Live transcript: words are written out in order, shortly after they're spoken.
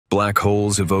Black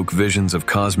holes evoke visions of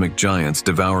cosmic giants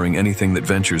devouring anything that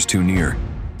ventures too near.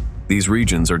 These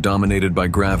regions are dominated by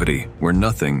gravity, where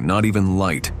nothing, not even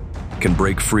light, can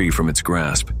break free from its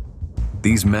grasp.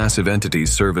 These massive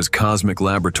entities serve as cosmic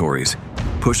laboratories,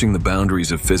 pushing the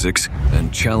boundaries of physics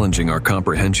and challenging our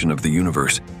comprehension of the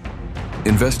universe.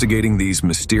 Investigating these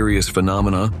mysterious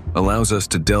phenomena allows us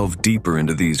to delve deeper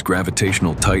into these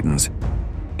gravitational titans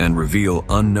and reveal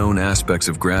unknown aspects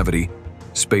of gravity,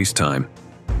 space-time,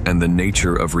 and the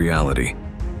nature of reality.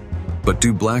 But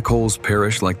do black holes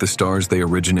perish like the stars they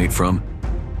originate from?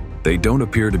 They don't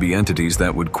appear to be entities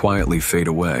that would quietly fade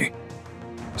away.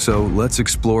 So let's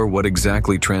explore what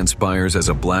exactly transpires as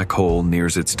a black hole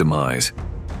nears its demise.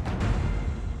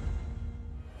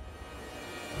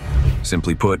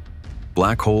 Simply put,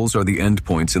 black holes are the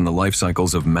endpoints in the life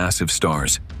cycles of massive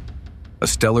stars. A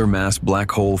stellar mass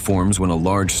black hole forms when a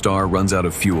large star runs out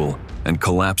of fuel and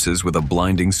collapses with a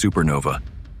blinding supernova.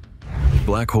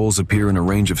 Black holes appear in a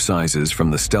range of sizes, from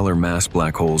the stellar mass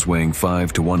black holes weighing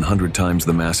 5 to 100 times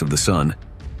the mass of the Sun,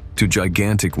 to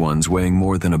gigantic ones weighing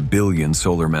more than 1 billion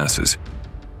solar masses.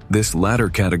 This latter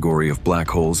category of black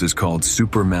holes is called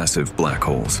supermassive black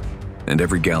holes, and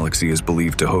every galaxy is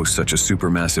believed to host such a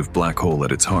supermassive black hole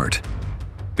at its heart.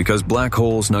 Because black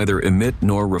holes neither emit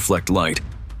nor reflect light,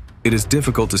 it is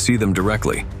difficult to see them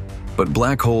directly, but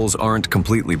black holes aren't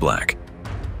completely black.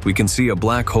 We can see a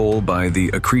black hole by the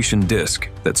accretion disk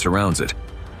that surrounds it,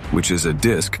 which is a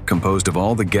disk composed of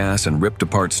all the gas and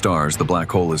ripped-apart stars the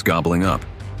black hole is gobbling up.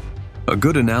 A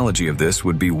good analogy of this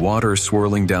would be water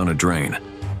swirling down a drain.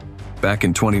 Back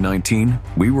in 2019,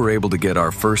 we were able to get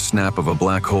our first snap of a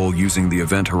black hole using the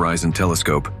Event Horizon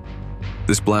Telescope.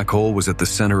 This black hole was at the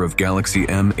center of galaxy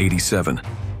M87.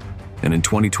 And in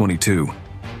 2022,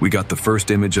 we got the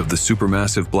first image of the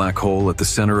supermassive black hole at the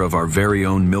center of our very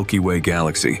own Milky Way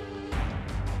galaxy.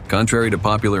 Contrary to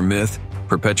popular myth,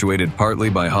 perpetuated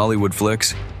partly by Hollywood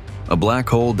flicks, a black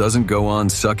hole doesn't go on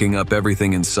sucking up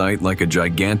everything in sight like a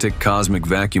gigantic cosmic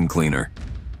vacuum cleaner.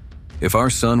 If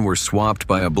our sun were swapped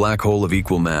by a black hole of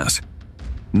equal mass,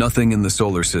 nothing in the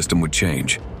solar system would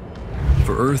change.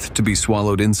 For Earth to be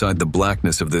swallowed inside the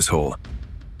blackness of this hole,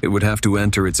 it would have to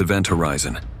enter its event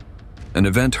horizon. An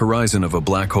event horizon of a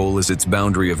black hole is its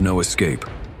boundary of no escape,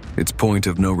 its point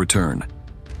of no return.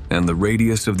 And the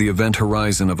radius of the event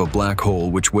horizon of a black hole,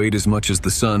 which weighed as much as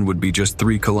the Sun, would be just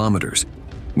 3 kilometers,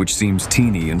 which seems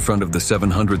teeny in front of the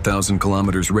 700,000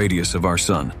 kilometers radius of our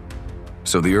Sun.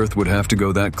 So the Earth would have to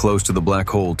go that close to the black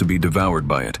hole to be devoured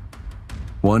by it.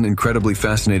 One incredibly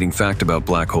fascinating fact about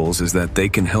black holes is that they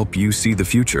can help you see the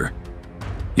future.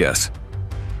 Yes.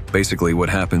 Basically, what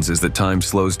happens is that time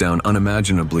slows down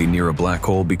unimaginably near a black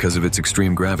hole because of its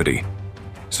extreme gravity.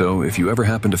 So, if you ever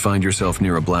happen to find yourself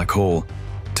near a black hole,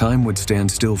 time would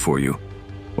stand still for you,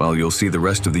 while you'll see the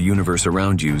rest of the universe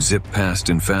around you zip past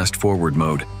in fast-forward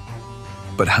mode.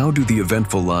 But how do the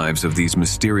eventful lives of these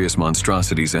mysterious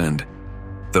monstrosities end?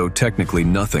 Though technically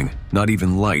nothing, not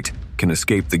even light, can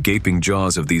escape the gaping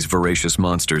jaws of these voracious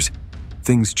monsters,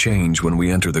 things change when we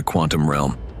enter the quantum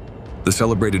realm. The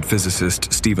celebrated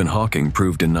physicist Stephen Hawking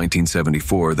proved in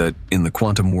 1974 that, in the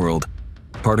quantum world,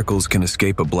 particles can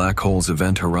escape a black hole's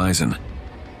event horizon,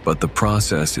 but the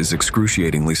process is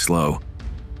excruciatingly slow.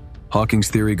 Hawking's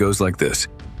theory goes like this: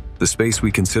 the space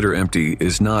we consider empty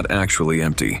is not actually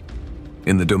empty.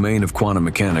 In the domain of quantum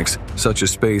mechanics, such a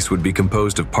space would be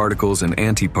composed of particles and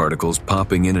antiparticles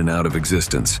popping in and out of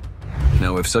existence.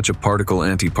 Now, if such a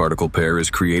particle-antiparticle pair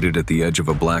is created at the edge of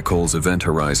a black hole's event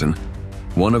horizon,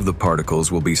 one of the particles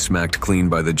will be smacked clean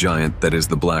by the giant that is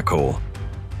the black hole,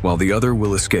 while the other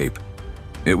will escape.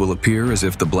 It will appear as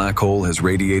if the black hole has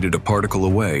radiated a particle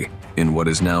away in what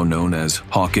is now known as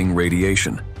Hawking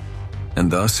radiation. And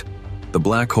thus, the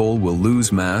black hole will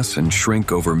lose mass and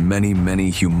shrink over many, many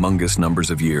humongous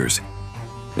numbers of years.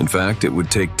 In fact, it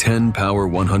would take 10 power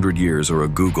 100 years, or a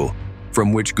googol,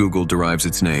 from which Google derives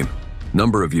its name,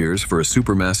 number of years for a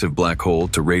supermassive black hole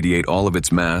to radiate all of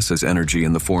its mass as energy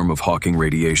in the form of Hawking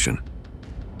radiation.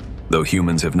 Though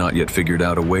humans have not yet figured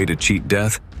out a way to cheat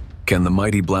death, can the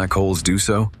mighty black holes do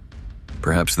so?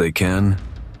 Perhaps they can.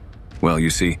 Well, you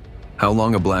see, how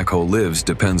long a black hole lives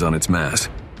depends on its mass.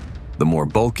 The more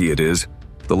bulky it is,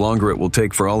 the longer it will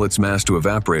take for all its mass to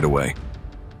evaporate away.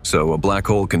 So a black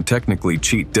hole can technically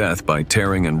cheat death by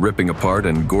tearing and ripping apart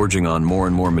and gorging on more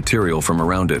and more material from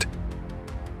around it.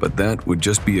 But that would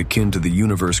just be akin to the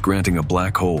universe granting a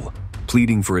black hole,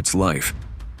 pleading for its life,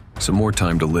 some more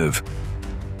time to live.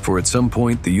 For at some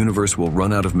point, the universe will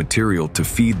run out of material to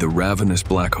feed the ravenous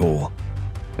black hole.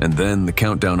 And then the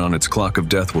countdown on its clock of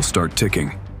death will start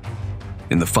ticking.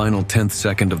 In the final 10th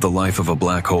second of the life of a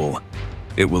black hole,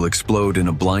 It will explode in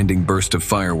a blinding burst of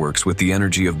fireworks with the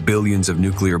energy of billions of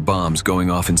nuclear bombs going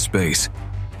off in space.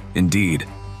 Indeed,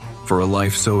 for a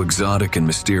life so exotic and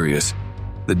mysterious,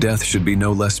 the death should be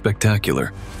no less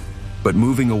spectacular. But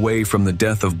moving away from the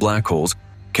death of black holes,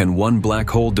 can one black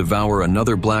hole devour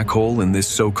another black hole in this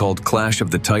so-called clash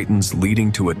of the titans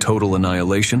leading to a total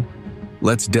annihilation?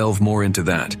 Let's delve more into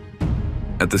that.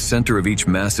 At the center of each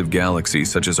massive galaxy,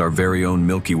 such as our very own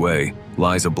Milky Way,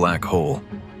 lies a black hole.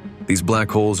 These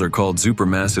black holes are called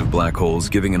supermassive black holes,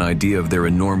 giving an idea of their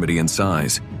enormity and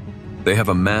size. They have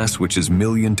a mass which is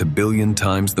million to billion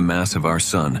times the mass of our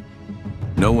Sun.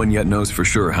 No one yet knows for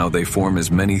sure how they form, as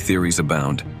many theories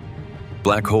abound.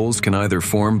 Black holes can either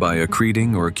form by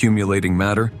accreting or accumulating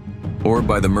matter, or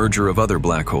by the merger of other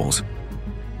black holes.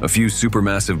 A few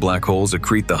supermassive black holes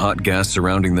accrete the hot gas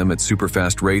surrounding them at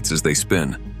superfast rates as they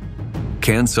spin.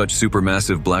 Can such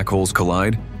supermassive black holes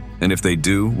collide? And if they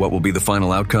do, what will be the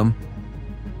final outcome?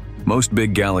 Most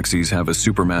big galaxies have a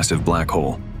supermassive black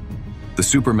hole. The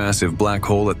supermassive black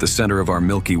hole at the center of our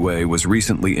Milky Way was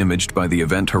recently imaged by the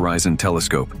Event Horizon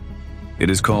Telescope.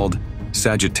 It is called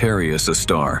Sagittarius, a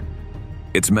star.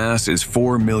 Its mass is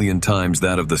 4 million times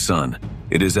that of the Sun.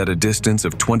 It is at a distance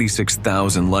of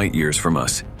 26,000 light-years from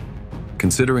us.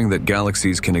 Considering that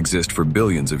galaxies can exist for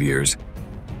billions of years,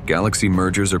 galaxy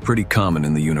mergers are pretty common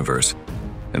in the universe.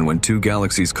 And when two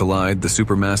galaxies collide, the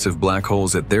supermassive black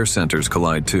holes at their centers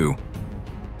collide too.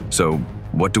 So,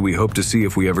 what do we hope to see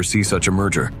if we ever see such a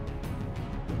merger?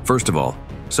 First of all,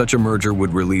 such a merger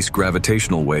would release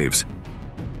gravitational waves.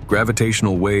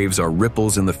 Gravitational waves are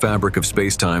ripples in the fabric of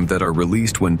spacetime that are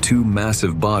released when two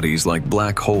massive bodies like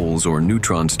black holes or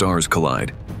neutron stars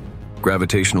collide.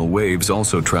 Gravitational waves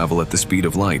also travel at the speed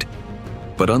of light.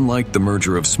 But unlike the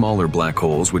merger of smaller black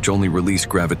holes, which only release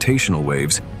gravitational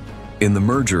waves, in the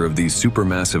merger of these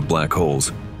supermassive black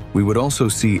holes, we would also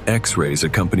see X-rays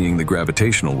accompanying the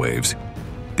gravitational waves.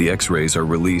 The X-rays are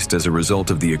released as a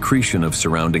result of the accretion of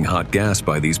surrounding hot gas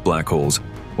by these black holes,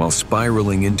 while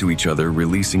spiraling into each other,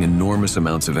 releasing enormous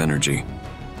amounts of energy.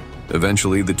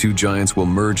 Eventually, the two giants will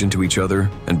merge into each other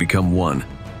and become one.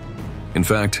 In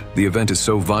fact, the event is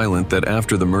so violent that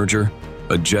after the merger,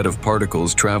 a jet of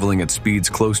particles traveling at speeds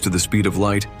close to the speed of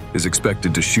light is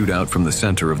expected to shoot out from the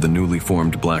center of the newly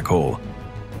formed black hole.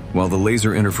 While the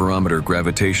Laser Interferometer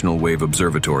Gravitational Wave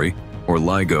Observatory, or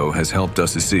LIGO, has helped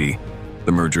us to see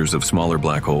the mergers of smaller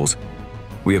black holes,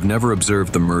 we have never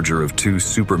observed the merger of two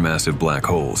supermassive black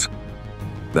holes.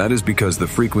 That is because the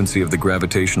frequency of the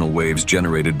gravitational waves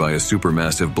generated by a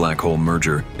supermassive black hole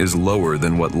merger is lower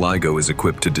than what LIGO is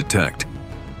equipped to detect.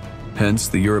 Hence,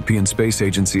 the European Space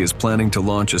Agency is planning to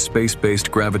launch a space-based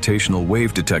gravitational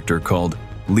wave detector called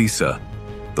LISA,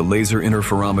 the Laser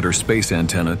Interferometer Space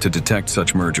Antenna, to detect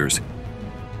such mergers.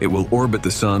 It will orbit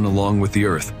the Sun along with the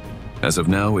Earth. As of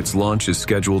now, its launch is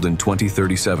scheduled in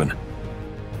 2037.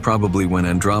 Probably when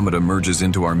Andromeda merges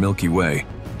into our Milky Way,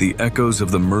 the echoes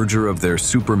of the merger of their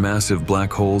supermassive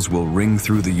black holes will ring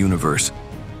through the universe,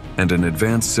 and an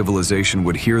advanced civilization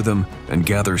would hear them and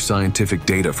gather scientific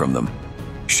data from them.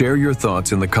 Share your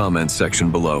thoughts in the comments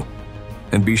section below,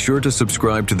 and be sure to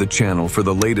subscribe to the channel for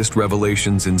the latest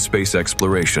revelations in space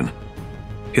exploration.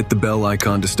 Hit the bell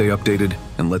icon to stay updated,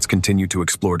 and let's continue to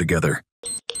explore together.